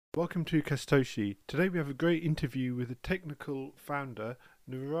Welcome to Kastoshi. Today we have a great interview with a technical founder,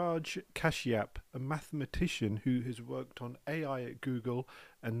 Neeraj Kashyap, a mathematician who has worked on AI at Google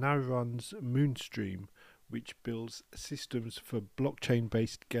and now runs Moonstream, which builds systems for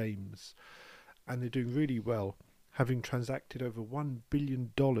blockchain-based games. And they're doing really well, having transacted over $1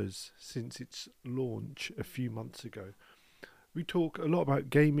 billion since its launch a few months ago. We talk a lot about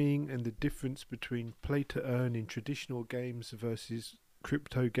gaming and the difference between play to earn in traditional games versus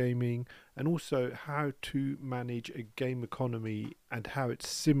crypto gaming, and also how to manage a game economy and how it's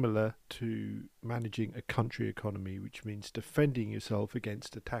similar to managing a country economy, which means defending yourself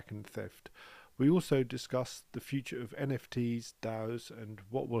against attack and theft. We also discuss the future of NFTs, DAOs, and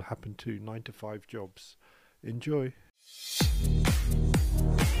what will happen to 9 to 5 jobs. Enjoy.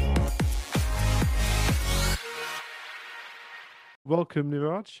 Welcome,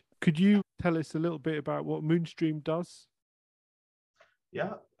 Neeraj. Could you tell us a little bit about what Moonstream does?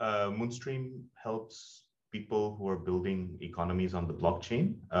 Yeah, Moonstream helps people who are building economies on the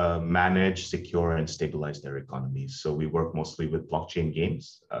blockchain manage, secure, and stabilize their economies. So we work mostly with blockchain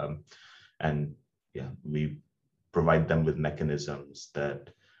games, and yeah, we provide them with mechanisms that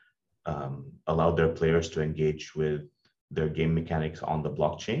allow their players to engage with their game mechanics on the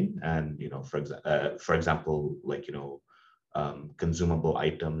blockchain. And for example, consumable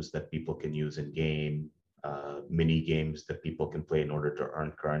items that people can use in game, mini games that people can play in order to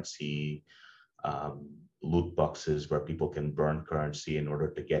earn currency, um, loot boxes where people can burn currency in order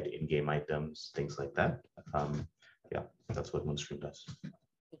to get in-game items, things like that. Yeah, that's what Moonstream does.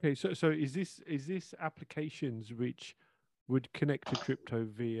 Okay, so is this applications which would connect to crypto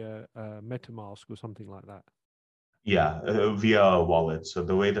via MetaMask or something like that? Yeah, via a wallet. So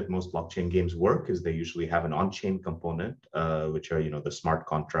the way that most blockchain games work is they usually have an on-chain component, which are the smart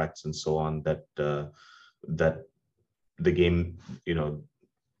contracts and so on that the game you know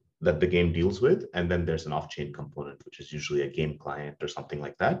that the game deals with, and then there's an off-chain component, which is usually a game client or something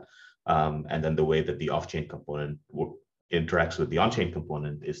like that. And then the way that the off-chain component interacts with the on-chain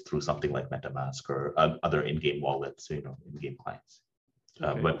component is through something like MetaMask or other in-game wallets, in-game clients,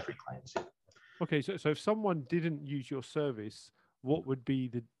 Okay. Web3 clients. Yeah. Okay, so if someone didn't use your service, what would be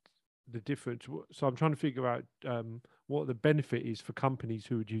the difference? So I'm trying to figure out what the benefit is for companies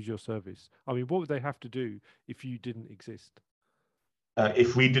who would use your service. I mean, what would they have to do if you didn't exist?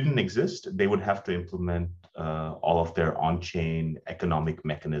 If we didn't exist, they would have to implement all of their on-chain economic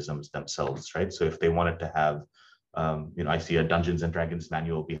mechanisms themselves, right? So if they wanted to have, I see a Dungeons and Dragons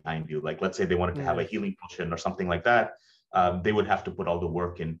manual behind you. Like, let's say they wanted to have a Yes. healing potion or something like that, they would have to put all the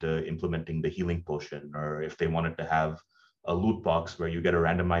work into implementing the healing potion. Or if they wanted to have a loot box where you get a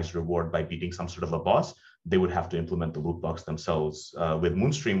randomized reward by beating some sort of a boss, they would have to implement the loot box themselves. With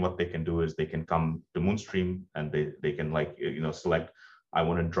Moonstream, what they can do is they can come to Moonstream and they can select, I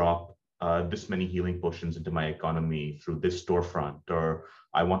want to drop this many healing potions into my economy through this storefront, or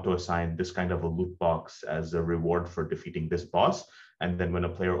I want to assign this kind of a loot box as a reward for defeating this boss. And then when a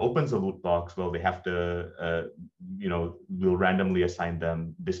player opens a loot box, well, they have to, we'll randomly assign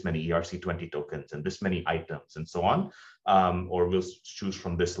them this many ERC20 tokens and this many items and so on. Or we'll choose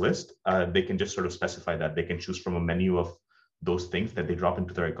from this list. They can just sort of specify that. They can choose from a menu of those things that they drop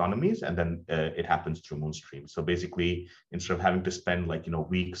into their economies, and then it happens through Moonstream. So basically, instead of having to spend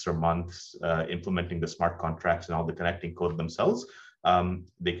weeks or months implementing the smart contracts and all the connecting code themselves,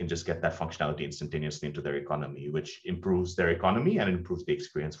 they can just get that functionality instantaneously into their economy, which improves their economy and improves the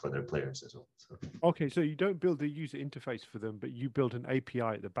experience for their players as well. So, Okay, so you don't build the user interface for them, but you build an API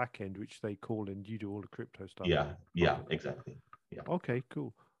at the back end, which they call, and you do all the crypto stuff. yeah, Okay. exactly. Yeah. Okay,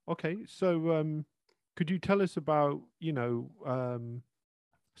 cool. Okay, so could you tell us about,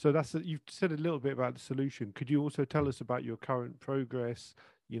 so you've said a little bit about the solution. Could you also tell us about your current progress,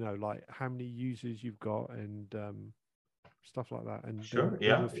 like how many users you've got and stuff like that, and then Sure. what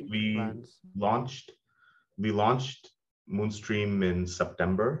Yeah. are the future plans? Launched we launched Moonstream in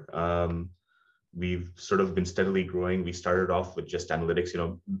September. We've sort of been steadily growing. We started off with just analytics,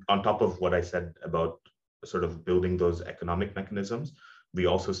 on top of what I said about sort of building those economic mechanisms. We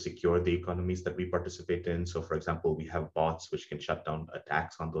also secure the economies that we participate in. So, for example, we have bots which can shut down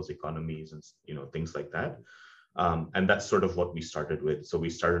attacks on those economies and things like that. And that's sort of what we started with. So we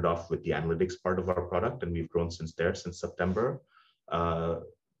started off with the analytics part of our product, and we've grown since September. Uh,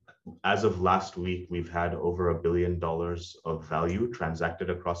 as of last week, we've had over $1 billion of value transacted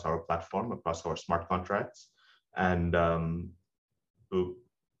across our platform, across our smart contracts. And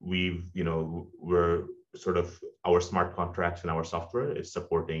we're sort of, our smart contracts and our software is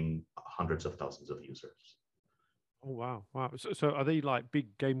supporting hundreds of thousands of users. Oh wow, wow. So are they like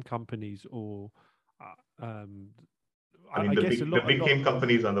big game companies, or uh, um, I mean, I guess the big game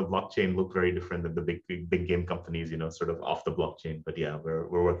companies on the blockchain look very different than the big game companies, sort of off the blockchain. But yeah, we're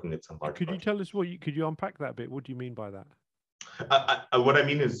working with some large Could you projects. tell us could you unpack that a bit? What do you mean by that? What I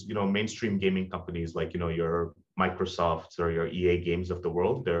mean is, mainstream gaming companies like, your Microsofts or your EA games of the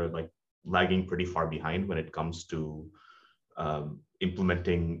world, they're like lagging pretty far behind when it comes to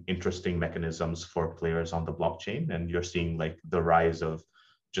implementing interesting mechanisms for players on the blockchain. And you're seeing like the rise of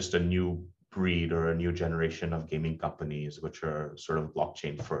just a new breed or a new generation of gaming companies, which are sort of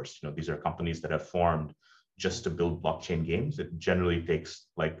blockchain first. These are companies that have formed just to build blockchain games. It generally takes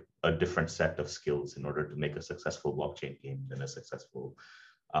like a different set of skills in order to make a successful blockchain game than a successful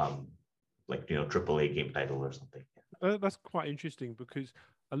like AAA game title or something. That's quite interesting because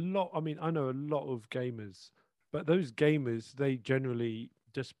I mean, I know a lot of gamers, but those gamers, they generally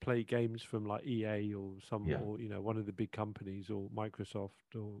just play games from like EA or Yeah. or one of the big companies or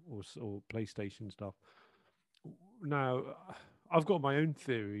Microsoft or PlayStation stuff. Now, I've got my own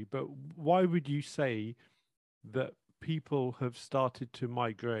theory, but why would you say that people have started to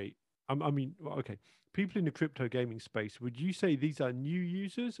migrate? I mean, okay, people in the crypto gaming space, would you say these are new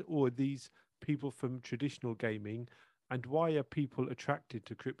users or are these people from traditional gaming? And why are people attracted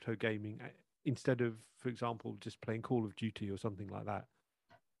to crypto gaming instead of, for example, just playing Call of Duty or something like that?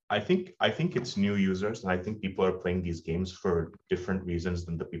 I think it's new users, and I think people are playing these games for different reasons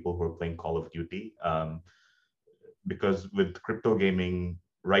than the people who are playing Call of Duty. Because with crypto gaming,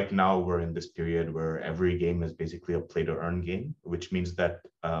 right now we're in this period where every game is basically a play to earn game, which means that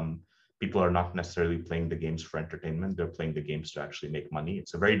people are not necessarily playing the games for entertainment. They're playing the games to actually make money.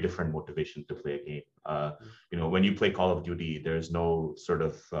 It's a very different motivation to play a game. When you play Call of Duty, there's no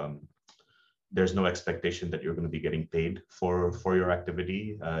expectation that you're going to be getting paid for your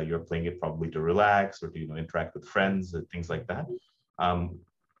activity. You're playing it probably to relax or to interact with friends and things like that.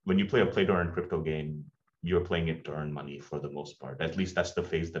 When you play a play to earn crypto game, you're playing it to earn money for the most part. At least that's the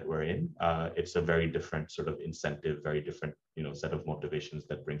phase that we're in. It's a very different sort of incentive, very different set of motivations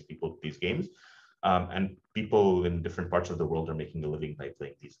that brings people to these games. And people in different parts of the world are making a living by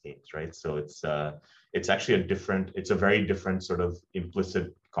playing these games, right? So it's actually it's a very different sort of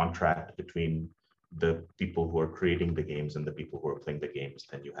implicit contract between the people who are creating the games and the people who are playing the games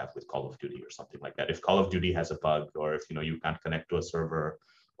than you have with Call of Duty or something like that. If Call of Duty has a bug, or if you can't connect to a server,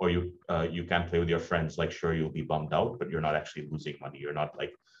 or you can't play with your friends, like sure you'll be bummed out, but you're not actually losing money. You're not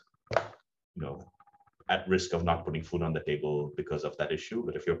like at risk of not putting food on the table because of that issue.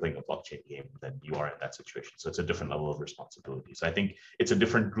 But if you're playing a blockchain game, then you are in that situation. So it's a different level of responsibility. So I think it's a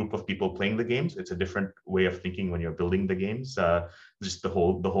different group of people playing the games. It's a different way of thinking when you're building the games. Just the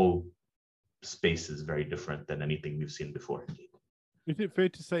whole space is very different than anything we've seen before. Is it fair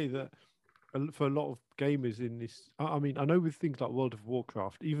to say that for a lot of gamers in this, I mean, I know with things like World of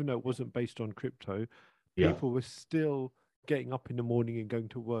Warcraft, even though it wasn't based on crypto, Yeah. people were still getting up in the morning and going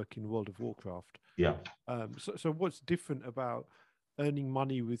to work in World of Warcraft. Yeah. So what's different about earning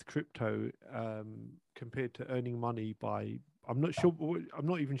money with crypto compared to earning money by? I'm not sure. I'm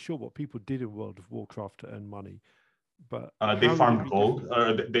not even sure what people did in World of Warcraft to earn money. But they farmed gold,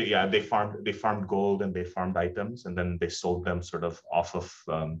 or they farmed gold and they farmed items, and then they sold them sort of off of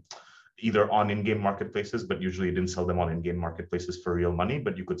either on in-game marketplaces, but usually you didn't sell them on in-game marketplaces for real money,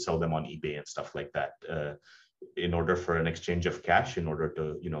 but you could sell them on eBay and stuff like that. In order for an exchange of cash, in order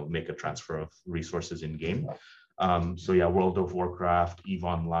to make a transfer of resources in game. So yeah, World of Warcraft, EVE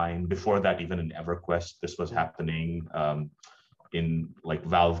Online. Before that, even in EverQuest, this was happening. In like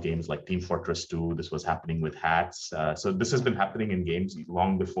Valve games like Team Fortress 2, this was happening with hats. So this has been happening in games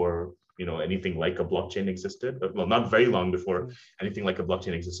long before anything like a blockchain existed. Well, not very long before anything like a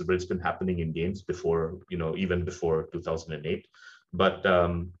blockchain existed, but it's been happening in games before even before 2008. But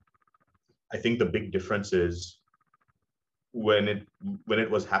I think the big difference is when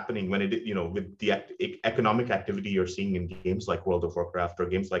it was happening, when it with the economic activity you're seeing in games like World of Warcraft or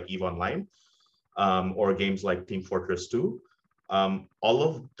games like EVE Online, or games like Team Fortress 2, all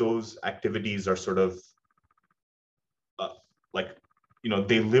of those activities are sort of like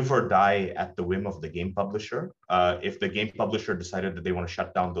they live or die at the whim of the game publisher. If the game publisher decided that they want to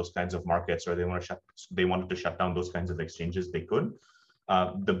shut down those kinds of markets, or they wanted to shut down those kinds of exchanges, they could.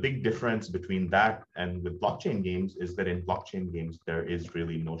 The big difference between that and with blockchain games is that in blockchain games there is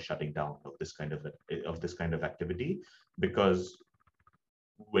really no shutting down of this kind of activity, because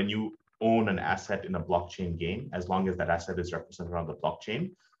when you own an asset in a blockchain game, as long as that asset is represented on the blockchain,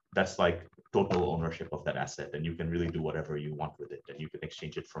 that's like total ownership of that asset, and you can really do whatever you want with it, and you can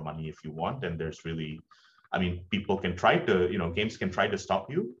exchange it for money if you want. And there's really, I mean, people can try to, games can try to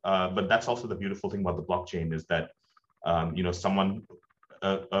stop you, but that's also the beautiful thing about the blockchain is that someone,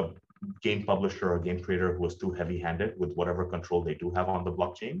 a game publisher or game creator who was too heavy-handed with whatever control they do have on the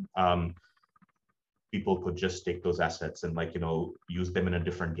blockchain, people could just take those assets and use them in a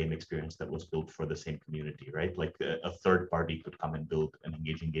different game experience that was built for the same community, right? Like a third party could come and build an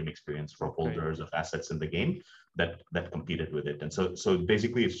engaging game experience for holders of assets in the game that competed with it. And so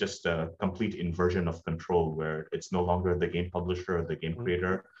basically it's just a complete inversion of control where it's no longer the game publisher or the game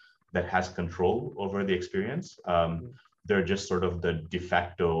creator that has control over the experience. They're just sort of the de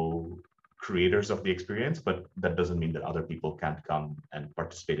facto creators of the experience, but that doesn't mean that other people can't come and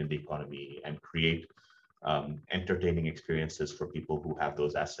participate in the economy and create entertaining experiences for people who have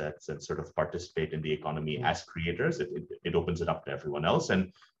those assets and sort of participate in the economy as creators. It opens it up to everyone else,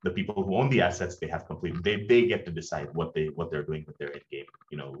 and the people who own the assets, they have they get to decide what they're doing with their in-game,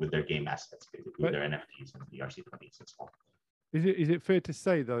 with their game assets, basically their NFTs and ERC20s and so on. Is it fair to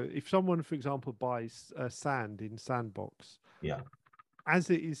say though, if someone, for example, buys sand in Sandbox, as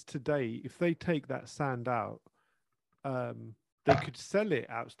it is today, if they take that sand out, they could sell it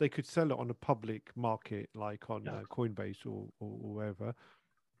out. They could sell it on a public market, like on Coinbase or wherever,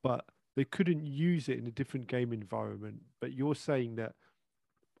 but they couldn't use it in a different game environment. But you're saying that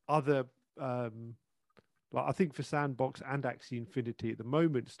other, like I think for Sandbox and Axie Infinity, at the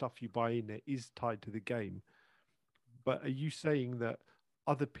moment, stuff you buy in there is tied to the game. But are you saying that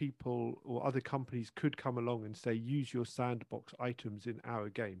other people or other companies could come along and say, use your Sandbox items in our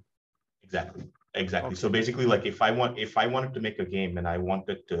game? Exactly. Okay. So basically, like if I wanted to make a game and I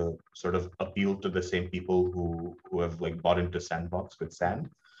wanted to sort of appeal to the same people who have like bought into Sandbox with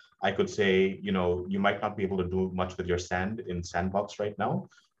sand, I could say, you might not be able to do much with your sand in Sandbox right now,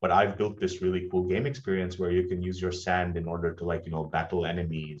 but I've built this really cool game experience where you can use your sand in order to battle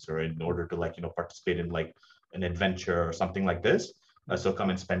enemies or in order to participate in like an adventure or something like this. So come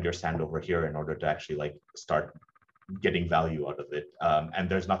and spend your sand over here in order to actually start getting value out of it. And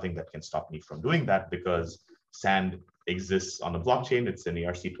there's nothing that can stop me from doing that because sand exists on the blockchain. It's an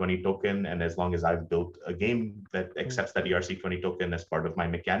ERC20 token. And as long as I've built a game that accepts that ERC20 token as part of my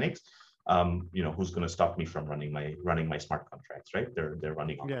mechanics, who's going to stop me from running my smart contracts, right? They're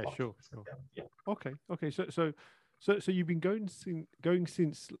running on the blockchain. Sure. Yeah. Okay. So you've been going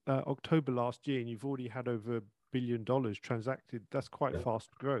since October last year, and you've already had over $1 billion transacted. That's quite fast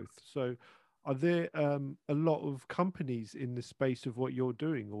growth. So are there a lot of companies in the space of what you're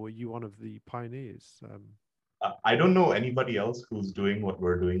doing, or are you one of the pioneers? I don't know anybody else who's doing what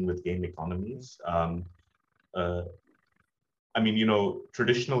we're doing with game economies. I mean,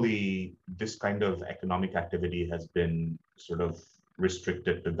 traditionally, this kind of economic activity has been sort of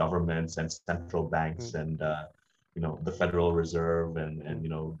restricted to governments and central banks and, the Federal Reserve and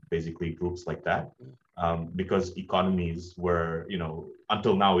basically groups like that. Because economies were,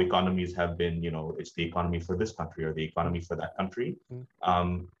 until now, economies have been, it's the economy for this country or the economy for that country.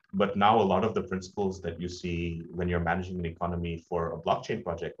 But now a lot of the principles that you see when you're managing an economy for a blockchain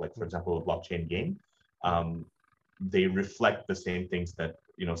project, like for example, a blockchain game, they reflect the same things that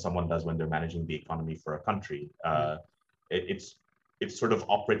someone does when they're managing the economy for a country. It sort of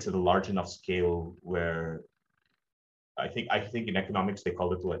operates at a large enough scale where I think in economics they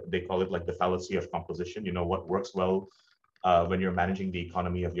call it like the fallacy of composition. What works well when you're managing the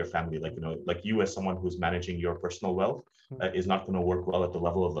economy of your family, like you as someone who's managing your personal wealth is not going to work well at the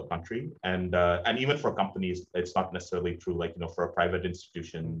level of the country, and even for companies, it's not necessarily true. Like for a private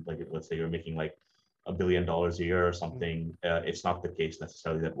institution, like let's say you're making like $1 billion a year or something, it's not the case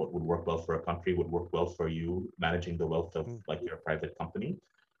necessarily that what would work well for a country would work well for you managing the wealth of like your private company.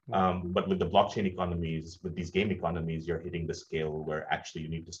 But with the blockchain economies, with these game economies, you're hitting the scale where actually you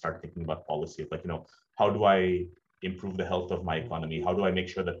need to start thinking about policy of like, how do I improve the health of my economy? How do I make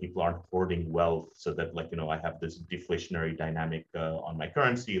sure that people aren't hoarding wealth so that I have this deflationary dynamic on my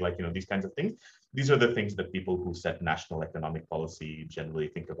currency, these kinds of things. These are the things that people who set national economic policy generally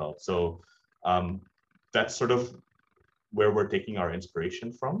think about. So that's sort of where we're taking our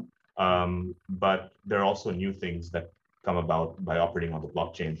inspiration from. But there are also new things that come about by operating on the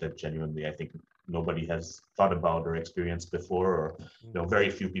blockchain that genuinely I think nobody has thought about or experienced before, or very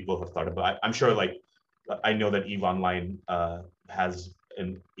few people have thought about. I'm sure, I know that EVE Online has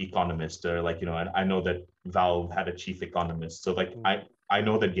an economist, or and I know that Valve had a chief economist. So I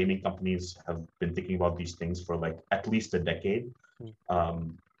know that gaming companies have been thinking about these things for at least a decade.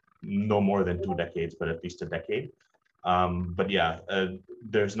 No more than 2 decades, but at least a decade. But yeah,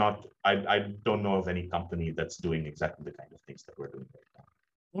 there's not, I don't know of any company that's doing exactly the kind of things that we're doing right now.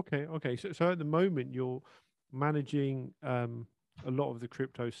 Okay. So at the moment you're managing a lot of the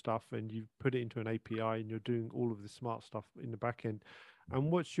crypto stuff, and you've put it into an API, and you're doing all of the smart stuff in the back end.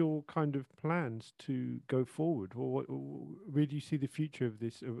 And what's your kind of plans to go forward? Where do you see the future of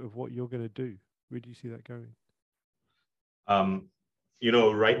this, of what you're going to do? Where do you see that going? Um,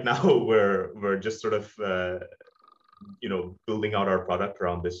 right now we're just sort of building out our product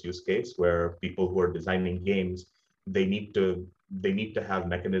around this use case where people who are designing games, they need to have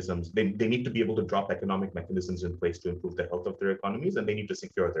mechanisms. They need to be able to drop economic mechanisms in place to improve the health of their economies, and they need to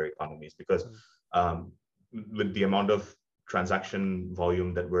secure their economies because Mm. um, with the amount of transaction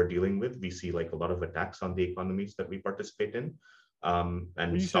volume that we're dealing with, we see like a lot of attacks on the economies that we participate in, When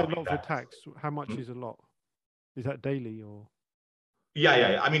and you say a stopping lot of that. attacks, how much Hmm? is a lot? Is that daily or?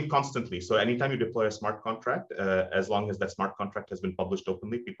 Yeah. I mean, constantly. So anytime you deploy a smart contract, as long as that smart contract has been published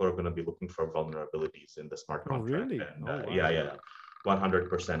openly, people are going to be looking for vulnerabilities in the smart Oh, contract. really? And Oh, wow. yeah,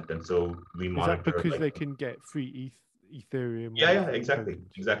 100%. And so we Is that monitor because like, they can get free Ethereum or yeah, Ethereum exactly,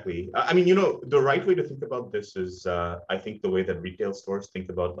 tokens? exactly. I mean, the right way to think about this is, I think the way that retail stores think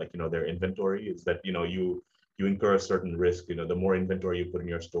about like, their inventory is that, you incur a certain risk. The more inventory you put in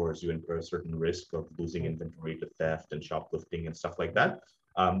your stores, you incur a certain risk of losing Mm, inventory to theft and shoplifting and stuff like mm, that.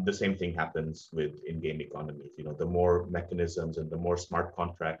 The same thing happens with in-game economies. The more mechanisms and the more smart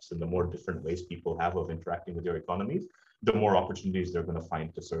contracts and the more mm, different ways people have of interacting with your economies, the more opportunities they're going to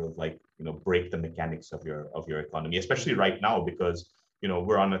find to sort of like break the mechanics of your economy, especially mm, right now because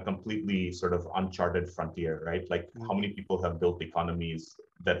we're on a completely sort of uncharted frontier, right? Like how mm, many people have built economies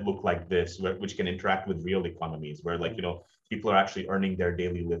that look like this, which can interact with real economies, where like mm, people are actually earning their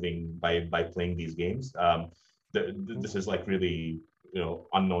daily living by playing these games. mm, This is like really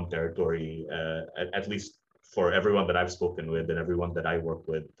unknown territory, at least for everyone that I've spoken with and everyone that I work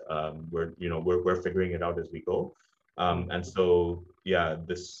with. We're figuring it out as we go. mm. And so, yeah,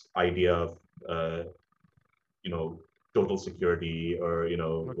 this idea of, uh, you know, total security or,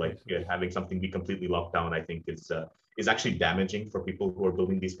 Okay, like so having something be completely locked down, I think is actually damaging for people who are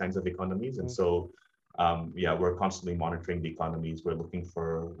building these kinds of economies. And mm, so, yeah, we're constantly monitoring the economies. We're looking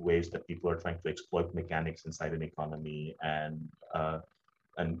for ways that people are trying to exploit mechanics inside an economy,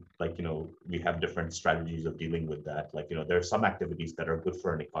 and like we have different strategies of dealing with that. Like there are some activities that are good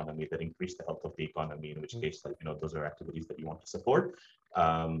for an economy that increase the health of the economy, in which mm, case like those are activities that you want to support.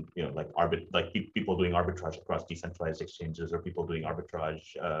 Like people doing arbitrage across decentralized exchanges, or people doing mm, arbitrage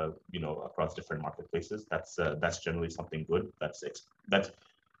across different marketplaces. That's generally something good. That's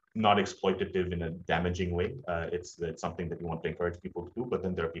not exploitative in a damaging way. It's something that you want to encourage people to do. But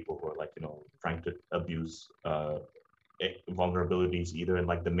then there are people who are like trying to abuse vulnerabilities, either in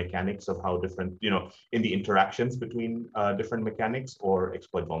like the mechanics of how different, in the interactions between different mechanics, or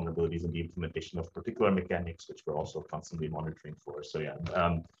exploit vulnerabilities in the implementation of particular mechanics, which we're also constantly monitoring for. So yeah,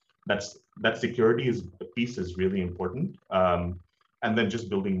 that security is a piece is really important. And then just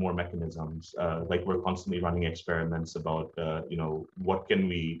building more mechanisms, like we're constantly running experiments about what can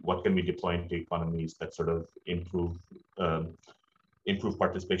we deploy into economies that sort of improve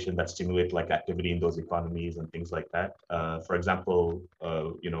participation, that stimulate like activity in those economies and things like that. For example,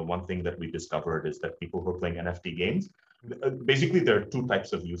 one thing that we discovered is that people who are playing NFT games, mm, basically there are two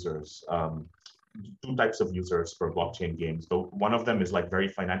types of users for blockchain games. Though one of them is like very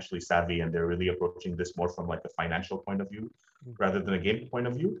financially savvy, and they're really approaching this more from like a financial point of view mm, rather than a game point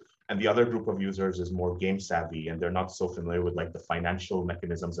of view. And the other group of users is more game savvy, and they're not so familiar with like the financial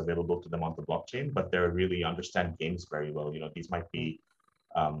mechanisms available to them on the blockchain, but they really understand games very well. These might mm, be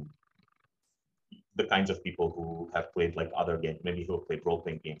um, the kinds of people who have played like other games, maybe who have played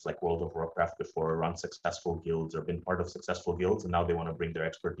role-playing games like World of Warcraft before, run successful guilds, or been part of successful guilds, and now they want to bring their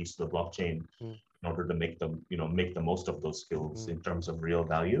expertise to the blockchain mm, in order to make the most of those skills mm, in terms of real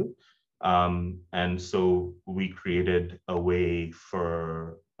value. And so we created a way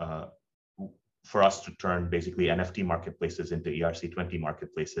for us to turn basically NFT marketplaces into ERC20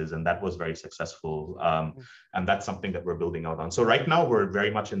 marketplaces, and that was very successful. mm, And that's something that we're building out on. So right now we're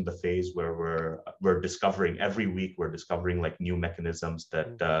very much in the phase where we're discovering every week. We're discovering like new mechanisms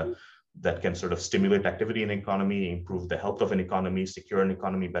that mm, that can sort of stimulate activity in the economy, mm, improve the health of an economy, secure an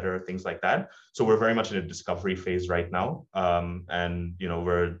economy better, things like that. So we're very much in a discovery phase right now, and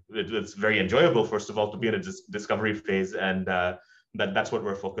it's very enjoyable, first of all, to be in mm, a discovery phase, and that's what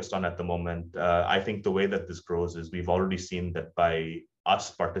we're focused on at the moment. I think the way that this grows is we've already seen that by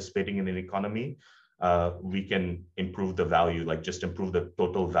us participating in an economy, we can improve the value, like just improve the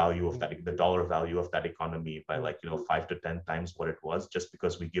total value of mm, that, the dollar value of that economy by mm, like 5 to 10 times what it was, just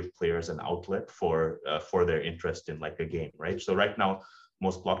because we give players an outlet for their interest in like a mm, game, right? So right now,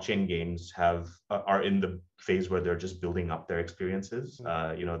 most blockchain games are in the phase where they're just building up their experiences.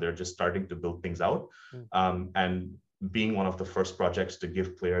 mm, They're just starting to build things out, mm, and being one of the first projects to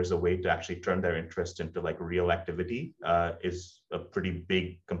give players a way to actually turn their interest into like real activity is a pretty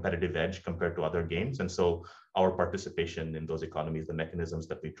big competitive edge compared to other games. And so our participation in those economies, the mechanisms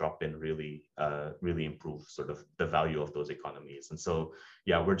that we drop in really improve sort of the value of those economies. And so,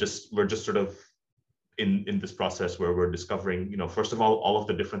 yeah, we're just sort of in this process where we're discovering, first of all of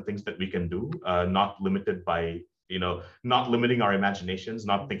the different things that we can do, not limited by, not limiting our imaginations,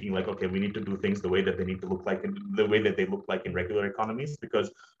 not thinking like, okay, we need to do things the way that they need to look like, in the way that they look like in regular economies, because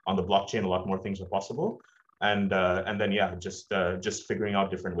on the blockchain, a lot more things are possible. And then, yeah, just figuring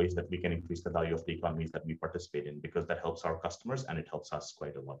out different ways that we can increase the value of the economies that we participate in, because that helps our customers and it helps us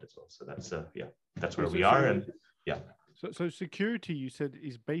quite a lot as well. So that's, that's where we are. And yeah. So security, you said,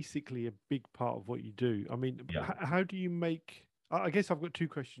 is basically a big part of what you do. I mean, Yeah. how do you make? I guess I've got two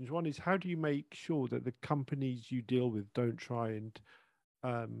questions. One is, how do you make sure that the companies you deal with don't try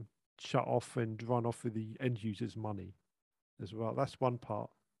and shut off and run off with the end user's money as well? That's one part.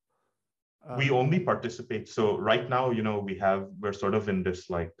 We only participate. So right now, we're sort of in this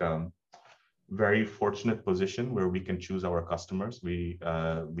like very fortunate position where we can choose our customers. We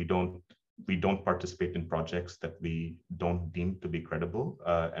don't participate in projects that we don't deem to be credible,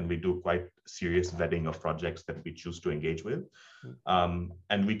 and we do quite serious vetting of projects that we choose to engage with.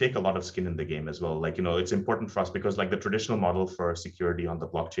 And we take a lot of skin in the game as well. Like, it's important for us because like the traditional model for security on the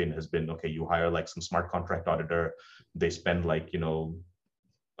blockchain has been, okay, you hire like some smart contract auditor, they spend like,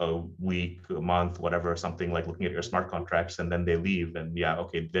 a week, a month, whatever, something like looking at your smart contracts, and then they leave. And yeah,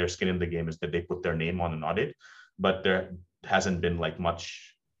 okay, their skin in the game is that they put their name on an audit, but there hasn't been like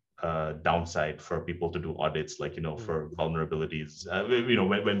much downside for people to do audits, like, for vulnerabilities,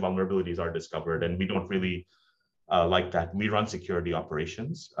 when vulnerabilities are discovered. And we don't really like that. We run security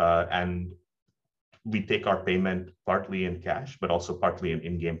operations, and we take our payment partly in cash, but also partly in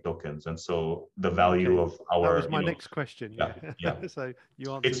in-game tokens. And so the value of our— That was my next question. Yeah. So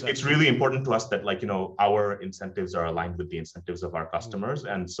you answered that. It's really important to us that like, our incentives are aligned with the incentives of our customers.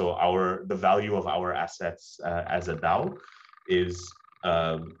 And so the value of our assets as a DAO is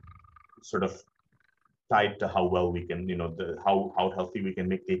sort of tied to how well we can, how healthy we can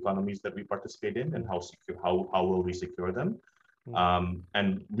make the economies that we participate in, and how well we secure them.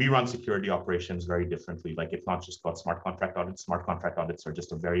 And we run security operations very differently. Like, it's not just about smart contract audits. Smart contract audits are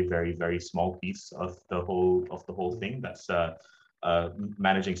just a very, very, very small piece of the whole thing. That's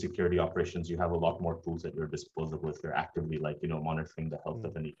managing security operations. You have a lot more tools at your disposal if you're actively, like, monitoring the health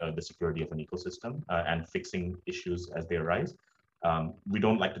of the security of an ecosystem and fixing issues as they arise. We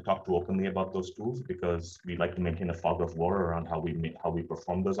don't like to talk too openly about those tools because we like to maintain a fog of war around how we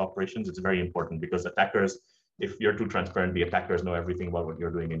perform those operations. It's very important because attackers, if you're too transparent, the attackers know everything about what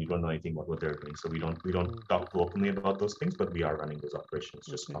you're doing and you don't know anything about what they're doing. So we don't talk too openly about those things, but we are running those operations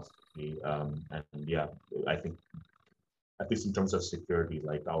just constantly. And yeah, I think at least in terms of security,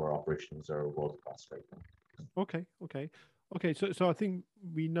 like, our operations are world class right now. Okay. So I think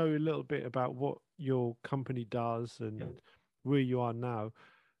we know a little bit about what your company does and where you are now.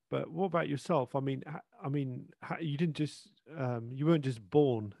 But what about yourself? I mean, you didn't just you weren't just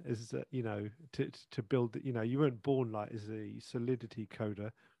born as to build. You weren't born like as a Solidity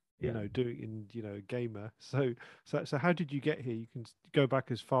coder. Doing in gamer. So how did you get here? You can go back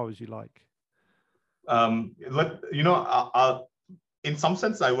as far as you like. In some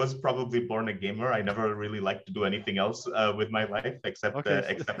sense, I was probably born a gamer. I never really liked to do anything else with my life except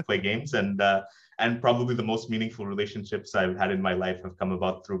play games, and probably the most meaningful relationships I've had in my life have come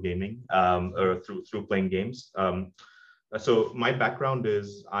about through gaming, or through playing games. So my background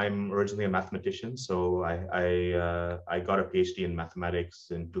is, I'm originally a mathematician. So I got a PhD in mathematics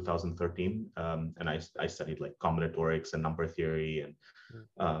in 2013, and I studied like combinatorics and number theory,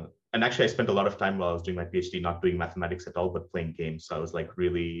 and actually I spent a lot of time while I was doing my PhD not doing mathematics at all, but playing games. So I was like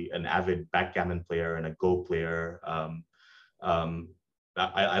really an avid backgammon player and a Go player.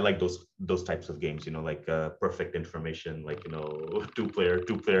 I like those types of games, like perfect information, like, two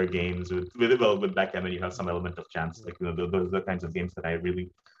player games with backgammon. You have some element of chance, like, those are the kinds of games that I really,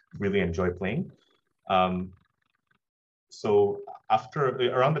 really enjoy playing. So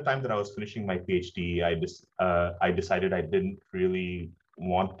around the time that I was finishing my PhD, I decided I didn't really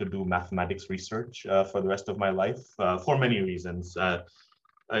want to do mathematics research for the rest of my life, for many reasons.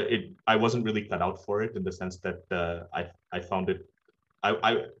 I wasn't really cut out for it, in the sense that I found it.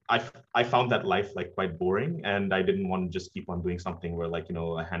 I found that life like quite boring, and I didn't want to just keep on doing something where, like,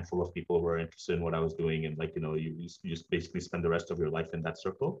 a handful of people were interested in what I was doing, and like, you just basically spend the rest of your life in that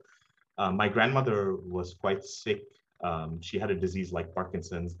circle. My grandmother was quite sick. She had a disease like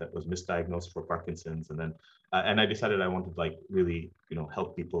Parkinson's that was misdiagnosed for Parkinson's, and I decided I wanted, like, really,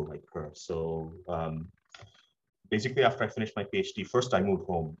 help people like her. So basically after I finished my PhD, first I moved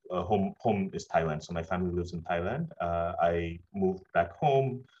home. Home is Thailand, so my family lives in Thailand. I moved back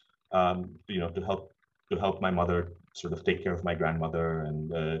home, to help my mother sort of take care of my grandmother,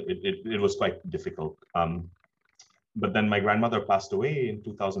 and it was quite difficult. But then my grandmother passed away in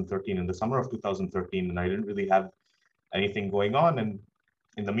 2013, in the summer of 2013, and I didn't really have anything going on. And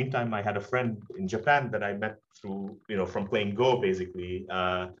in the meantime, I had a friend in Japan that I met through, from playing Go, basically.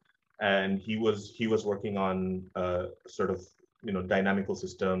 And he was working on sort of, dynamical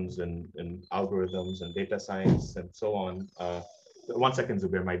systems and algorithms and data science and so on. 1 second,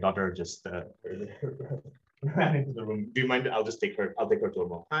 Zubair, my daughter just ran into the room. Do you mind? I'll take her to a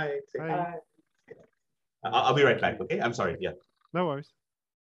mall. Hi, say hi. Hi. I'll be right back. Okay, I'm sorry. Yeah. No worries.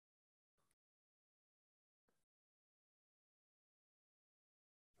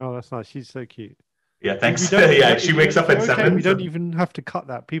 Oh, that's nice. She's so cute. Yeah, thanks. Yeah, she wakes up at 7. We don't even have to cut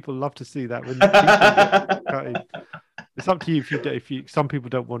that. People love to see that when the cut in. It's up to you if you. Some people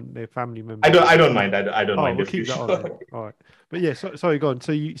don't want their family members. I don't mind. I don't mind. We'll keep that on. All right. But yeah, sorry, go on.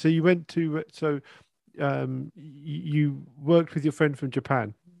 So you went to you worked with your friend from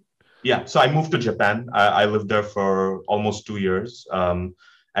Japan. Yeah, so I moved to Japan. I lived there for almost 2 years, and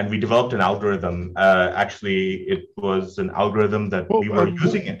we developed an algorithm. Actually, it was an algorithm that we were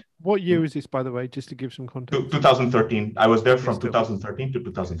using it. What year is this, by the way, just to give some context? 2013. I was there from 2013 to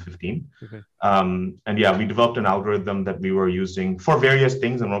 2015. Okay. And yeah, we developed an algorithm that we were using for various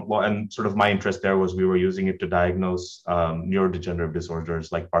things. And sort of my interest there was we were using it to diagnose neurodegenerative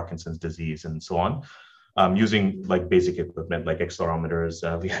disorders like Parkinson's disease and so on. Using like basic equipment like accelerometers.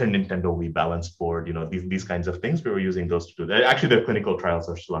 We had a Nintendo Wii balance board, these kinds of things. We were using those to do that. Actually, the clinical trials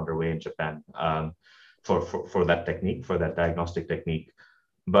are still underway in Japan for that technique, for that diagnostic technique.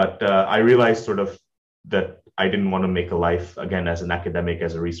 But I realized sort of that I didn't want to make a life, again, as an academic,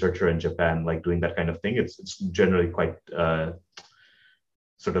 as a researcher in Japan, like doing that kind of thing. It's generally quite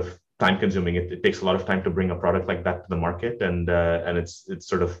sort of time consuming. It takes a lot of time to bring a product like that to the market, and it's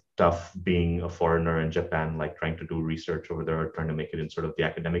sort of tough being a foreigner in Japan, like trying to do research over there, trying to make it in sort of the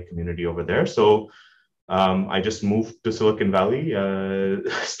academic community over there. So I just moved to Silicon Valley,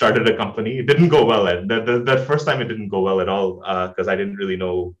 started a company. It didn't go well. That first time it didn't go well at all because I didn't really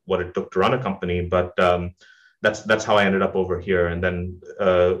know what it took to run a company. But that's how I ended up over here. And then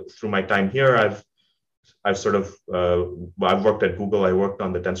through my time here, I've sort of I've worked at Google. I worked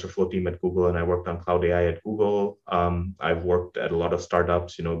on the TensorFlow team at Google, and I worked on Cloud AI at Google. I've worked at a lot of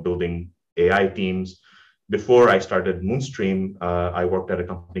startups, building AI teams. Before I started Moonstream, I worked at a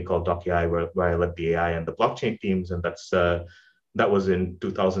company called Doc.ai where I led the AI and the blockchain teams, and that was in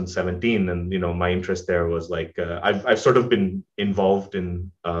 2017. And my interest there was like I've sort of been involved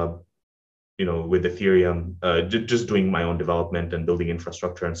in with Ethereum, just doing my own development and building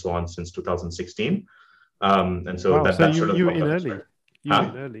infrastructure and so on since 2016. And so wow, that you sort of were in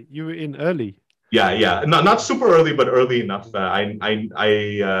early. You were in early. Yeah. Not super early, but early enough. I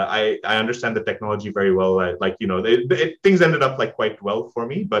understand the technology very well. Things ended up like quite well for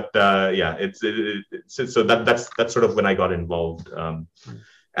me. But yeah, so that's sort of when I got involved.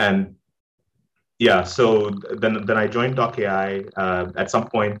 And yeah, so then I joined Doc.ai. At some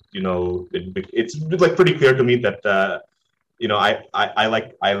point, it's like pretty clear to me that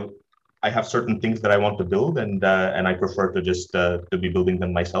I have certain things that I want to build, and I prefer to just to be building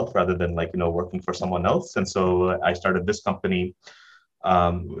them myself rather than working for someone else. And so I started this company.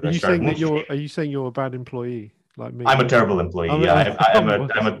 Are you saying you're a bad employee like me? I'm a terrible employee.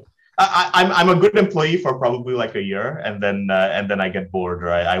 I'm a good employee for probably like a year, and then I get bored,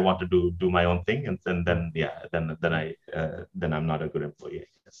 or I want to do my own thing, and then I'm not a good employee.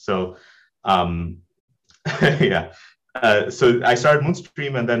 So yeah. So I started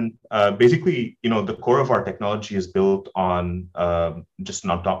Moonstream, and then basically, the core of our technology is built on just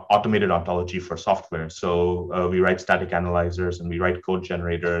an automated ontology for software. So we write static analyzers and we write code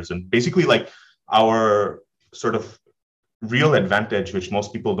generators, and basically like our sort of real advantage, which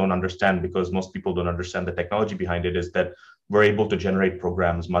most people don't understand because most people don't understand the technology behind it, is that we're able to generate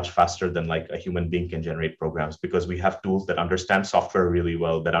programs much faster than like a human being can generate programs, because we have tools that understand software really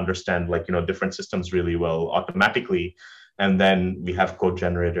well, that understand different systems really well automatically. And then we have code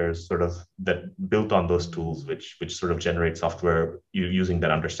generators sort of that built on those tools, which sort of generate software using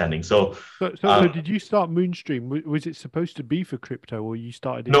that understanding. So did you start Moonstream? Was it supposed to be for crypto, or you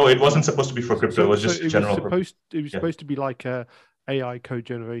started? No, it wasn't supposed to be for crypto. It was just general. It was supposed to be like a AI code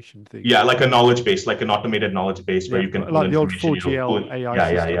generation thing. Yeah, like a knowledge base, like an automated knowledge base where you can pull like the old information, 4GL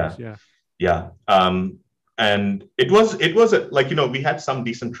AI systems. Yeah. And it was we had some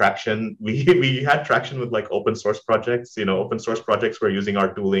decent traction. We had traction with like open source projects. Open source projects were using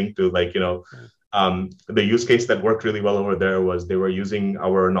our tooling to The use case that worked really well over there was they were using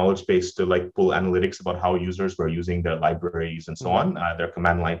our knowledge base to like pull analytics about how users were using their libraries and so on, their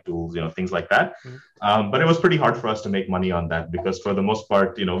command line tools, things like that. But it was pretty hard for us to make money on that because for the most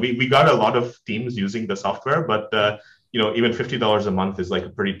part, we got a lot of teams using the software, but even $50 a month is like a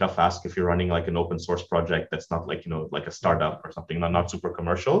pretty tough ask if you're running like an open source project that's not like, like a startup or something, not super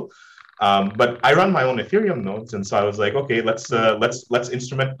commercial. But I run my own Ethereum nodes, and so I was like, okay, let's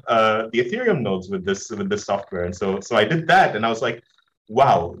instrument the Ethereum nodes with this software. And so I did that, and I was like,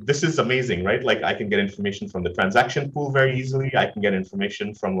 wow, this is amazing, right? Like I can get information from the transaction pool very easily. I can get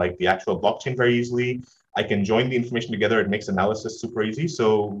information from like the actual blockchain very easily. I can join the information together. It makes analysis super easy.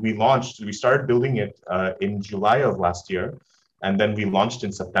 So we started building it in July of last year. And then we launched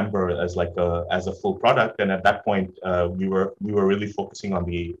in September as a full product. And at that point, we were really focusing on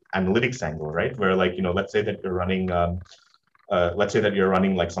the analytics angle, right? Where like, let's say that you're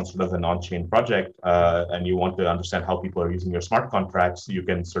running like some sort of an on-chain project and you want to understand how people are using your smart contracts, you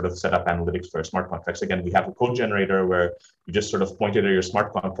can sort of set up analytics for smart contracts. Again, we have a code generator where you just sort of point it at your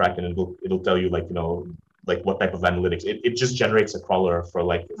smart contract and it'll tell you like, like what type of analytics. It just generates a crawler for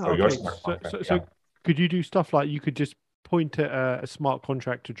your smart contract. So could you do stuff like you could just point at a smart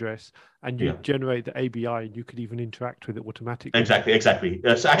contract address and you generate the ABI and you could even interact with it automatically? Exactly.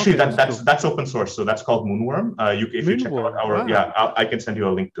 So actually that's open source. So that's called Moonworm. If you check out our, I can send you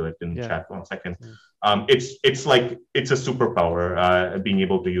a link to it in chat. 1 second. It's a superpower being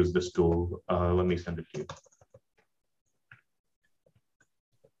able to use this tool. Let me send it to you.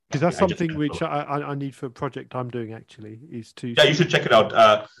 Because that's something which I need for a project I'm doing actually is to... Yeah, you should check it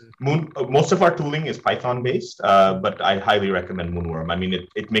out. Most of our tooling is Python based, but I highly recommend Moonworm. I mean,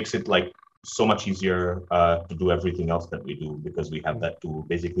 it makes it like so much easier to do everything else that we do because we have that tool.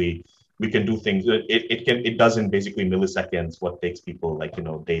 Basically, we can do things. It does in basically milliseconds what takes people like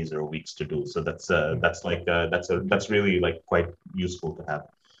days or weeks to do. So that's really like quite useful to have.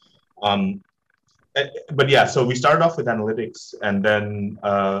 But yeah, so we started off with analytics, and then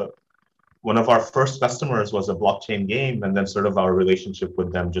one of our first customers was a blockchain game, and then sort of our relationship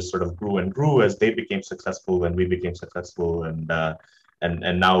with them just sort of grew and grew as they became successful and we became successful, and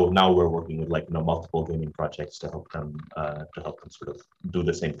now we're working with like multiple gaming projects to help them sort of do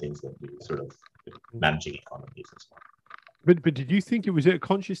the same things that we sort of managing economies and so on. But did you think it was a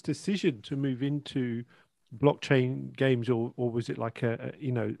conscious decision to move into blockchain games, or was it like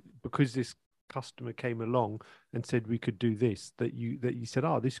because this customer came along and said we could do this, that you said,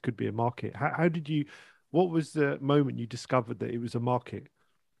 oh, this could be a market? How did you, what was the moment you discovered that it was a market?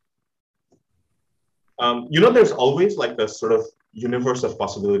 There's always like the sort of universe of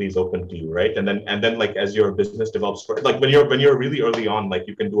possibilities open to you, right? And then like as your business develops, like when you're really early on, like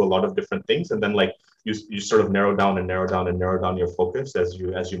you can do a lot of different things, and then like you sort of narrow down your focus as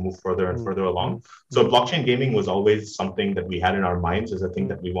you move further and further along. So blockchain gaming was always something that we had in our minds as a thing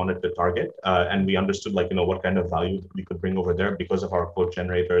that we wanted to target, and we understood like what kind of value we could bring over there because of our code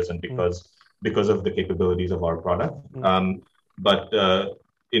generators and because of the capabilities of our product. But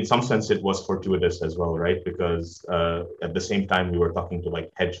in some sense, it was fortuitous as well, right? Because at the same time, we were talking to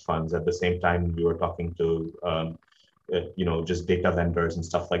like hedge funds. At the same time, we were talking to just data vendors and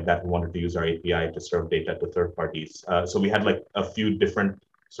stuff like that who wanted to use our API to serve data to third parties. So we had like a few different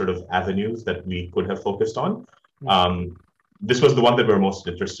sort of avenues that we could have focused on. This was the one that we're most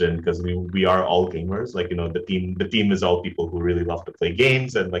interested in because we are all gamers. Like the team is all people who really love to play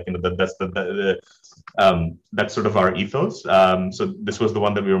games, and like that's sort of our ethos. So this was the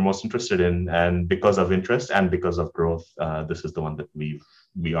one that we were most interested in, and because of interest and because of growth, this is the one that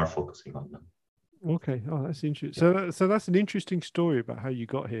we are focusing on now. Okay. Oh, that's interesting. So that's an interesting story about how you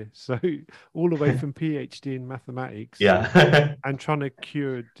got here. So all the way from PhD in mathematics, and trying to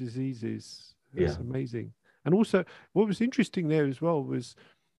cure diseases. That's amazing. And also, what was interesting there as well was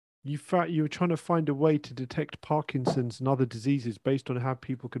you were trying to find a way to detect Parkinson's and other diseases based on how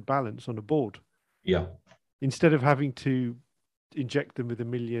people could balance on a board. Yeah. Instead of having to inject them with a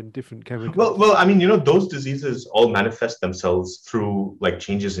million different chemicals. Well, I mean, those diseases all manifest themselves through like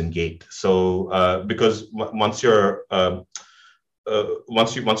changes in gait. So because once you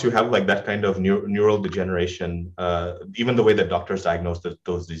have like that kind of neural degeneration, even the way that doctors diagnose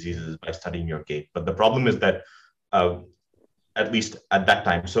those diseases is by studying your gait. But the problem is that at least at that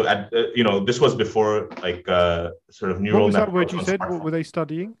time, so this was before like sort of neural. What was that word you said? What were they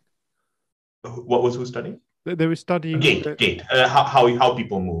studying? What was who studying? They were studying gait, how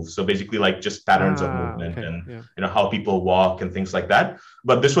people move. So basically, like just patterns of movement and how people walk and things like that.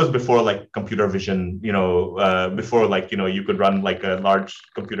 But this was before like computer vision. Before like you could run like a large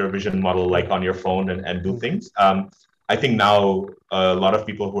computer vision model like on your phone and do things. I think now a lot of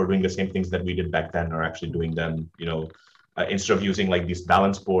people who are doing the same things that we did back then are actually doing them, instead of using like these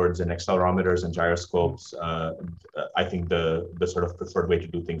balance boards and accelerometers and gyroscopes. I think the sort of preferred way to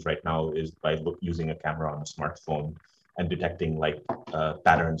do things right now is by using a camera on a smartphone and detecting like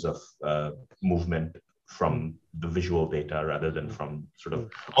patterns of movement from the visual data rather than from sort of,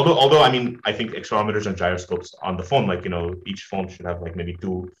 although I mean, I think accelerometers and gyroscopes on the phone, like, each phone should have like maybe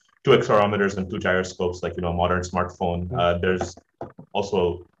two accelerometers and two gyroscopes, like, a modern smartphone. There's also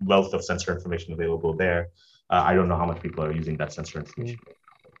wealth of sensor information available there. I don't know how much people are using that sensor information.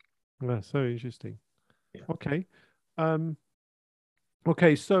 That's so interesting. Yeah. Okay.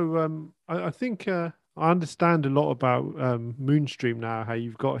 Okay, so I think I understand a lot about Moonstream now, how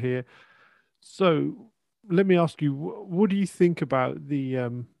you've got here. So let me ask you, what do you think about the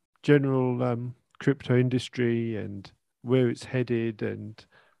general crypto industry and where it's headed, and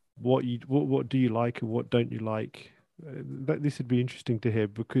what do you like and what don't you like? This would be interesting to hear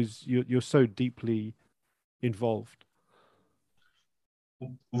because you're so deeply involved.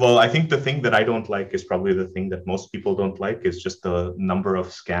 Well, I think the thing that I don't like is probably the thing that most people don't like is just the number of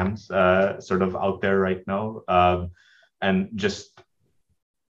scams sort of out there right now. And just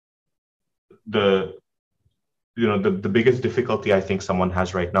the the biggest difficulty I think someone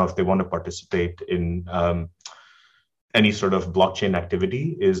has right now if they want to participate in any sort of blockchain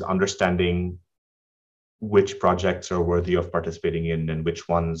activity is understanding which projects are worthy of participating in and which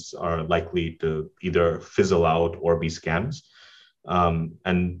ones are likely to either fizzle out or be scams.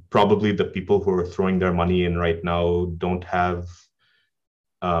 And probably the people who are throwing their money in right now don't have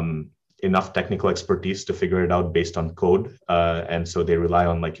enough technical expertise to figure it out based on code. And so they rely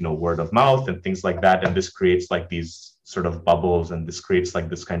on like, word of mouth and things like that. And this creates like these sort of bubbles, and this creates like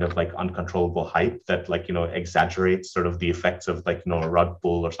this kind of like uncontrollable hype that like, exaggerates sort of the effects of like, a rug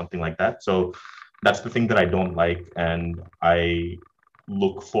pull or something like that. So that's the thing that I don't like. And I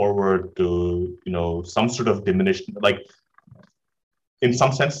look forward to, some sort of diminished, like, in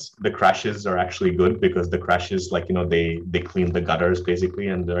some sense the crashes are actually good because the crashes, like, they clean the gutters basically,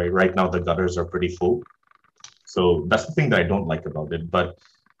 and right now the gutters are pretty full. So that's the thing that I don't like about it. But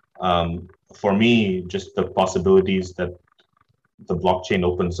for me, just the possibilities that the blockchain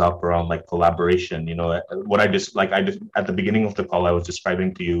opens up around like collaboration, what I just like, I just at the beginning of the call I was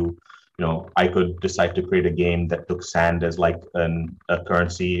describing to you, I could decide to create a game that took sand as like a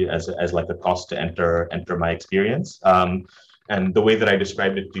currency, as like a cost to enter my experience. And the way that I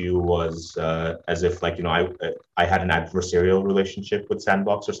described it to you was as if like, I had an adversarial relationship with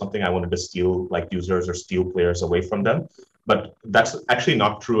Sandbox or something. I wanted to steal like users or steal players away from them. But that's actually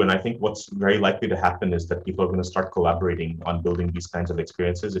not true. And I think what's very likely to happen is that people are going to start collaborating on building these kinds of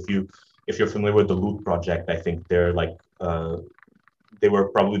experiences. If you're familiar with the Loot project, I think they're like they were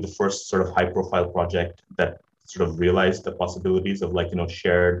probably the first sort of high profile project that sort of realized the possibilities of like,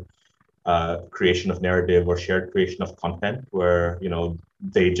 shared creation of narrative or shared creation of content, where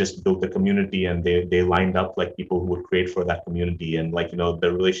they just built the community and they lined up like people who would create for that community, and like,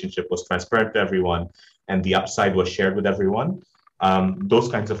 the relationship was transparent to everyone and the upside was shared with everyone. Those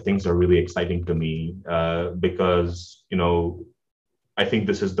kinds of things are really exciting to me because I think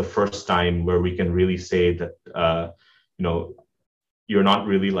this is the first time where we can really say that you know you're not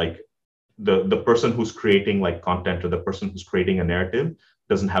really like the person who's creating like content, or the person who's creating a narrative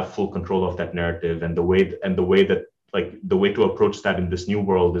doesn't have full control of that narrative. And the way that like the way to approach that in this new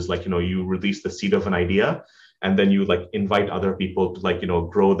world is like, you release the seed of an idea, and then you like invite other people to like,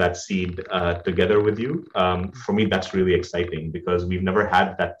 grow that seed together with you. For me, that's really exciting because we've never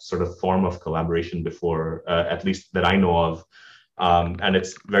had that sort of form of collaboration before, at least that I know of. And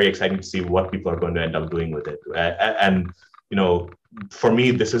it's very exciting to see what people are going to end up doing with it. And for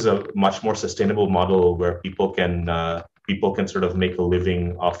me, this is a much more sustainable model where people can sort of make a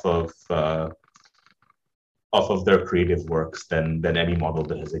living off of their creative works than any model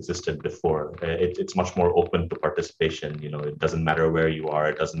that has existed before. It's much more open to participation. It doesn't matter where you are.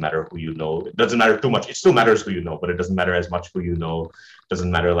 It doesn't matter who you know. It doesn't matter too much. It still matters who you know, but it doesn't matter as much who you know. It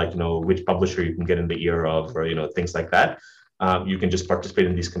doesn't matter like, which publisher you can get in the ear of, or, things like that. You can just participate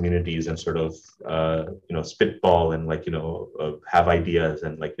in these communities and sort of spitball and like have ideas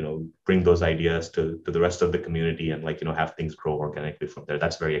and like bring those ideas to the rest of the community, and like have things grow organically from there.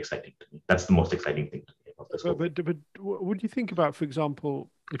 That's very exciting to me. That's the most exciting thing to me about this whole thing. But what do you think about, for example,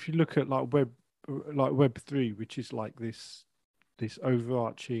 if you look at like Web3, which is like this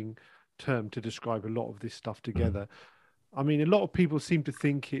overarching term to describe a lot of this stuff together. I mean, a lot of people seem to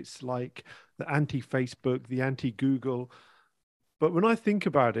think it's like the anti-Facebook, the anti-Google. But when I think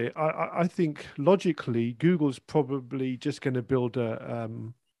about it, I think logically, Google's probably just going to build a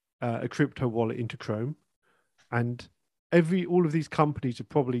crypto wallet into Chrome, and all of these companies are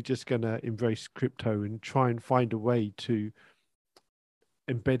probably just going to embrace crypto and try and find a way to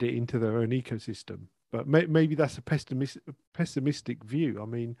embed it into their own ecosystem. But maybe that's a pessimistic view. I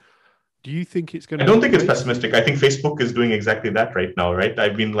mean, do you think it's going I to be don't the think it's case? pessimistic. I think Facebook is doing exactly that right now, right?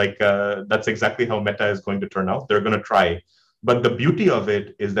 I mean, like that's exactly how Meta is going to turn out. They're going to try, but the beauty of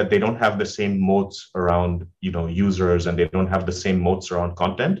it is that they don't have the same moats around, users, and they don't have the same moats around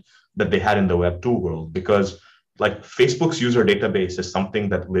content that they had in the Web 2 world, because like Facebook's user database is something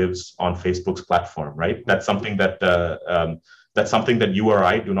that lives on Facebook's platform, right? That's something that you or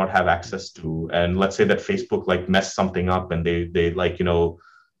I do not have access to. And let's say that Facebook like messed something up, and they like,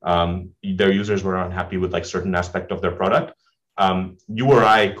 their users were unhappy with like certain aspect of their product. You or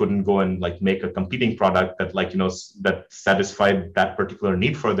I couldn't go and like make a competing product that like, that satisfied that particular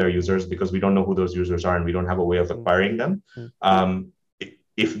need for their users, because we don't know who those users are and we don't have a way of acquiring them.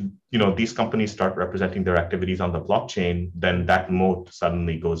 If these companies start representing their activities on the blockchain, then that moat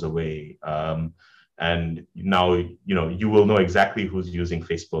suddenly goes away. And now you will know exactly who's using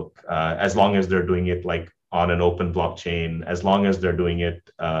Facebook, as long as they're doing it like on an open blockchain, as long as they're doing it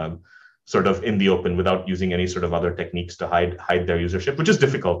sort of in the open without using any sort of other techniques to hide their usership, which is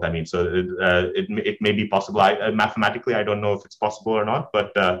difficult. I mean, so it may be possible. Mathematically, I don't know if it's possible or not,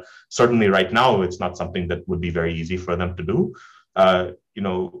 but certainly right now, it's not something that would be very easy for them to do.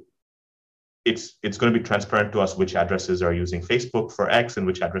 It's going to be transparent to us which addresses are using Facebook for X and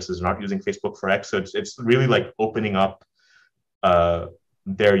which addresses are not using Facebook for X. So it's really like opening up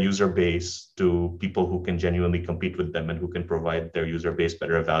their user base to people who can genuinely compete with them and who can provide their user base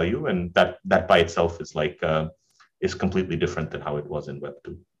better value. And that by itself is like is completely different than how it was in Web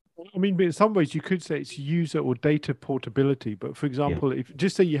 2. I mean, but in some ways, you could say it's user or data portability. But for Yeah, example, if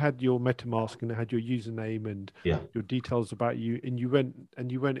just say you had your MetaMask and it had your username and yeah, your details about you, and you went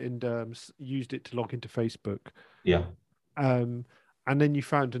and used it to log into Facebook, yeah. um, and then you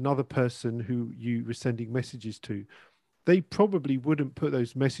found another person who you were sending messages to, they probably wouldn't put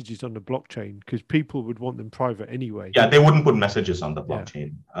those messages on the blockchain because people would want them private anyway. Yeah, they wouldn't put messages on the Yeah.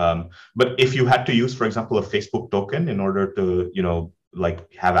 blockchain. But if you had to use, for example, a Facebook token in order to,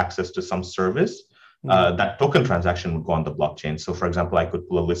 like have access to some service, that token transaction would go on the blockchain. So, for example, I could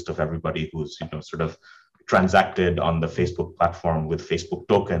pull a list of everybody who's, sort of transacted on the Facebook platform with Facebook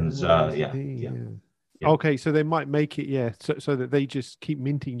tokens. Yeah, yeah, yeah, Okay, so they might make it, yeah, so that they just keep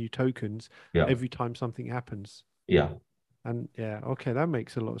minting new tokens yeah, every time something happens. yeah. And yeah, okay, that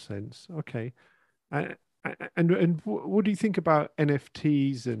makes a lot of sense. Okay. And what do you think about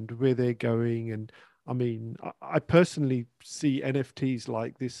NFTs and where they're going? And I mean, I personally see NFTs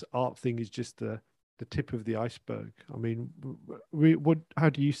like this art thing is just the tip of the iceberg. I mean, how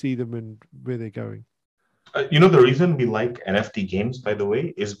do you see them and where they're going? The reason we like NFT games, by the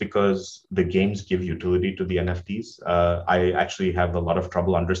way, is because the games give utility to the NFTs. I actually have a lot of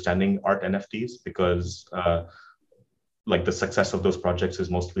trouble understanding art NFTs because like the success of those projects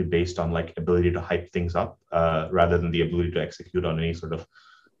is mostly based on like ability to hype things up rather than the ability to execute on any sort of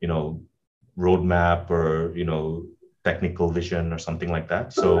you know roadmap or technical vision or something like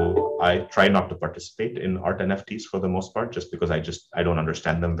that. So I try not to participate in art NFTs for the most part, just because I don't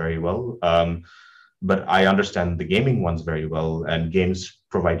understand them very well. But I understand the gaming ones very well, and games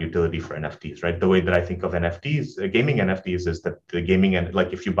provide utility for NFTs, right? The way that I think of NFTs, gaming NFTs, is that the gaming, and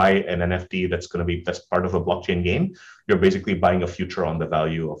like if you buy an NFT that's part of a blockchain game, you're basically buying a future on the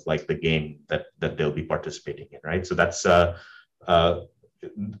value of like the game that they'll be participating in, right? So that's uh,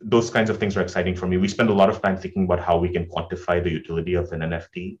 those kinds of things are exciting for me. We spend a lot of time thinking about how we can quantify the utility of an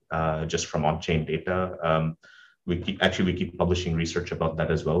NFT just from on-chain data. We keep publishing research about that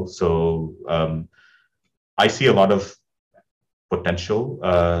as well. So I see a lot of potential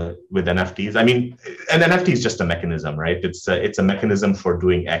with NFTs. I mean, an NFT is just a mechanism, right? It's a mechanism for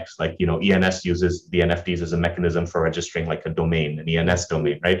doing X. Like ENS uses the NFTs as a mechanism for registering like a domain, an ENS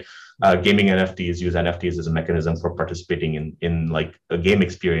domain, right? Gaming NFTs use NFTs as a mechanism for participating in like a game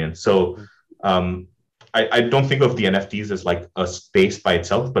experience. So I don't think of the NFTs as like a space by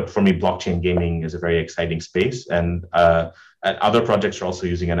itself, but for me, blockchain gaming is a very exciting space, and other projects are also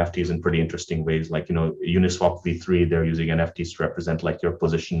using NFTs in pretty interesting ways. Like Uniswap V3, they're using NFTs to represent like your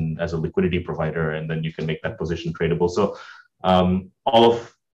position as a liquidity provider, and then you can make that position tradable. So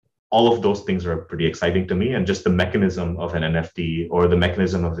all of those things are pretty exciting to me, and just the mechanism of an NFT or the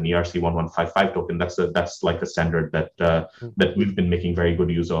mechanism of an ERC1155 token, that's like a standard that we've been making very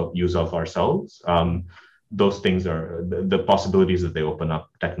good use of ourselves. Those things are the possibilities that they open up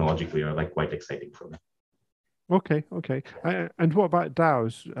technologically are like quite exciting for me. Okay, okay. And what about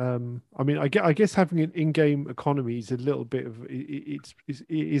DAOs? I mean, I guess having an in-game economy is a little bit of it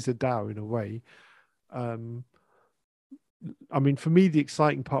is a DAO in a way. Um, I mean, for me, the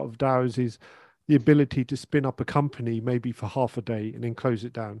exciting part of DAOs is the ability to spin up a company maybe for half a day and then close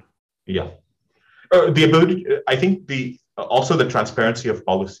it down. Yeah. The ability, I think the also the transparency of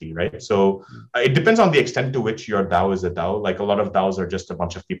policy, right? So it depends on the extent to which your DAO is a DAO. Like a lot of DAOs are just a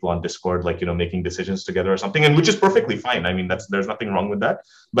bunch of people on Discord, like, making decisions together or something, and which is perfectly fine. I mean, there's nothing wrong with that.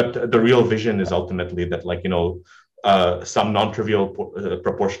 But the real vision is ultimately that, like, some non-trivial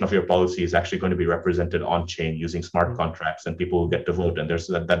proportion of your policy is actually going to be represented on chain using smart contracts, and people will get to vote. And there's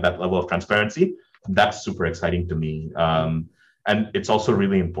that level of transparency. That's super exciting to me. And it's also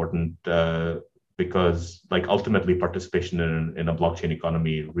really important because, like, ultimately participation in a blockchain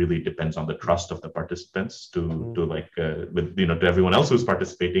economy really depends on the trust of the participants to like with to everyone else who's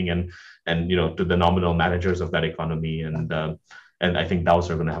participating, and to the nominal managers of that economy, and I think DAOs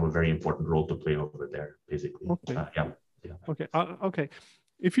are going to have a very important role to play over there, basically. Okay. Yeah. Okay. Okay.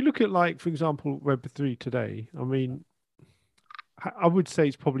 If you look at, like, for example, Web3 today, I mean, I would say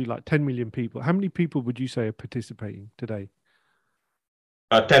it's probably like 10 million people. How many people would you say are participating today?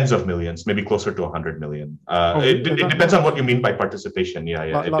 Tens of millions, maybe closer to 100 million. It depends much? on what you mean by participation. Yeah.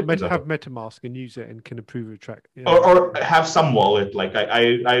 Like have MetaMask and use it and can approve a track. Or have some wallet. Like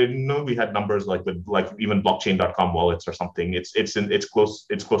I know we had numbers like even blockchain.com wallets or something. It's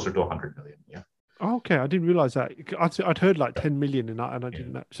closer to 100 million. Yeah. Oh, okay, I didn't realize that. I'd heard like 10 million, and I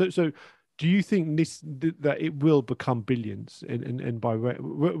didn't know. So do you think that it will become billions? And by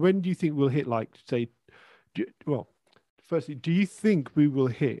when do you think we'll hit, like, say, well, firstly, do you think we will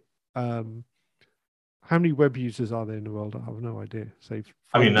hit how many web users are there in the world? I have no idea. Say,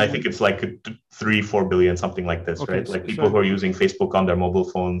 I mean, I think it's like 3-4 billion, something like this, right? Like people who are using Facebook on their mobile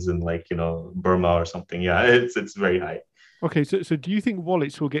phones in, like, Burma or something. Yeah, it's very high. Okay, so do you think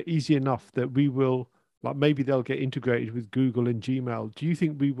wallets will get easy enough that we will, like, maybe they'll get integrated with Google and Gmail? Do you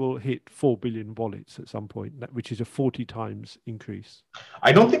think we will hit 4 billion wallets at some point, which is a 40 times increase?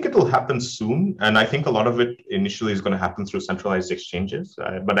 I don't think it will happen soon, and I think a lot of it initially is going to happen through centralized exchanges.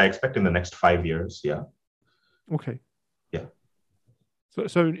 But I expect in the next 5 years, yeah. Okay. Yeah.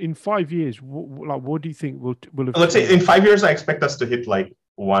 So in 5 years, what do you think will have? Let's say in 5 years, I expect us to hit like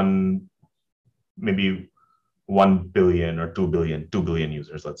maybe 1 billion or 2 billion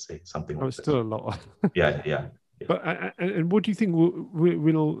users, let's say, something like that. It's still a lot. Yeah. But and what do you think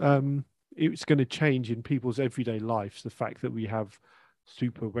will it's going to change in people's everyday lives? The fact that we have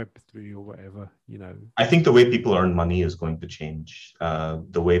super Web3 or whatever, I think the way people earn money is going to change.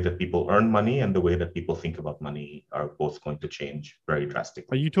 The way that people earn money and the way that people think about money are both going to change very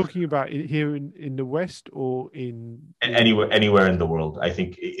drastically. Are you talking about it here in the West or anywhere in the world? I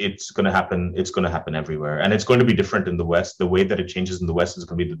think it's going to happen. It's going to happen everywhere, and it's going to be different in the West. The way that it changes in the West is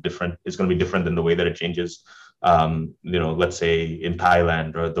going to be different. It's going to be different than the way that it changes, let's say in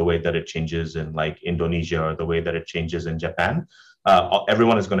Thailand, or the way that it changes in, like, Indonesia, or the way that it changes in Japan.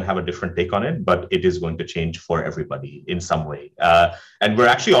 Everyone is going to have a different take on it, but it is going to change for everybody in some way. And we're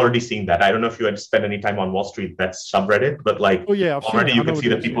actually already seeing that. I don't know if you had spent any time on Wall Street Bets subreddit, but, like, already you can see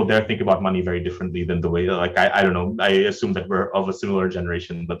that people there think about money very differently than the way, like, I don't know. I assume that we're of a similar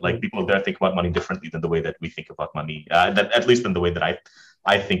generation, but, like, people there think about money differently than the way that we think about money. That at least in the way that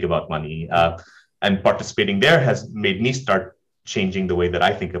I think about money. And participating there has made me start changing the way that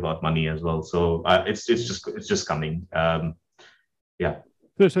I think about money as well. So it's just coming. Yeah.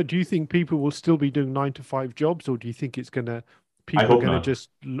 So do you think people will still be doing 9-to-5 jobs, or do you think people are going to just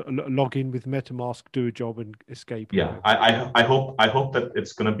log in with MetaMask, do a job, and escape? Yeah, I hope that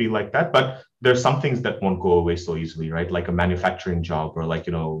it's going to be like that. But there's some things that won't go away so easily, right? Like a manufacturing job, or, like,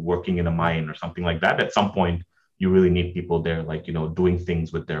 working in a mine or something like that. At some point, you really need people there, like, doing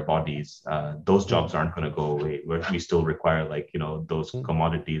things with their bodies. Those jobs aren't going to go away. We still require, like, those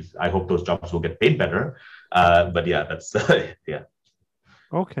commodities. I hope those jobs will get paid better. But yeah, that's yeah.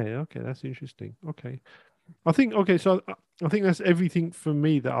 Okay, that's interesting. Okay. So I think that's everything from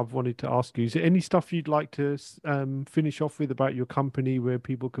me that I've wanted to ask you. Is there any stuff you'd like to finish off with about your company, where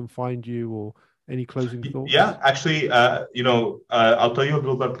people can find you, or any closing thoughts? Yeah, actually, I'll tell you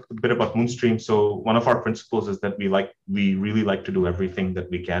a bit about Moonstream. So one of our principles is that we really like to do everything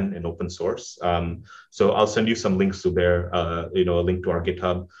that we can in open source. So I'll send you some links to there, a link to our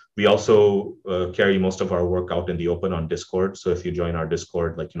GitHub. We also carry most of our work out in the open on Discord. So if you join our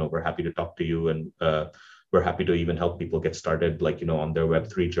Discord, like, we're happy to talk to you, and we're happy to even help people get started, like, on their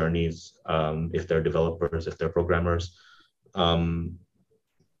Web3 journeys, if they're developers, if they're programmers.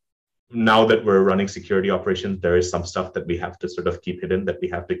 Now that we're running security operations, there is some stuff that we have to sort of keep hidden, that we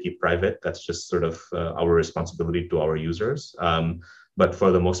have to keep private. That's just sort of our responsibility to our users. But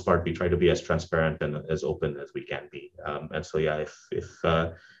for the most part, we try to be as transparent and as open as we can be. And so, yeah, if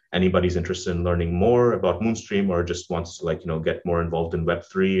anybody's interested in learning more about Moonstream or just wants to get more involved in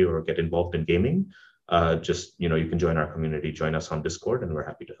Web3 or get involved in gaming, just you can join our community, join us on Discord, and we're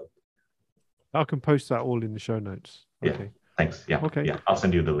happy to help. I can post that all in the show notes. Okay. Yeah, thanks. Yeah. Okay. Yeah, I'll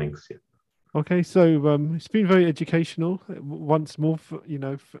send you the links. Yeah. Okay, so it's been very educational once more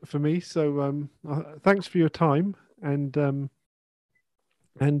for me. So thanks for your time, and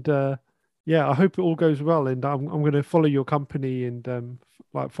yeah, I hope it all goes well, and I'm going to follow your company and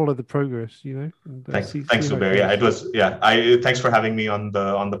follow the progress, and Thanks, see Zubair. Yeah, it was. Yeah, thanks for having me on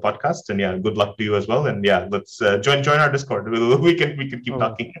the podcast, and yeah, good luck to you as well. And yeah, let's join our Discord. We can keep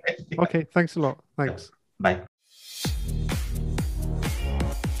talking. Okay, thanks a lot. Thanks. Bye.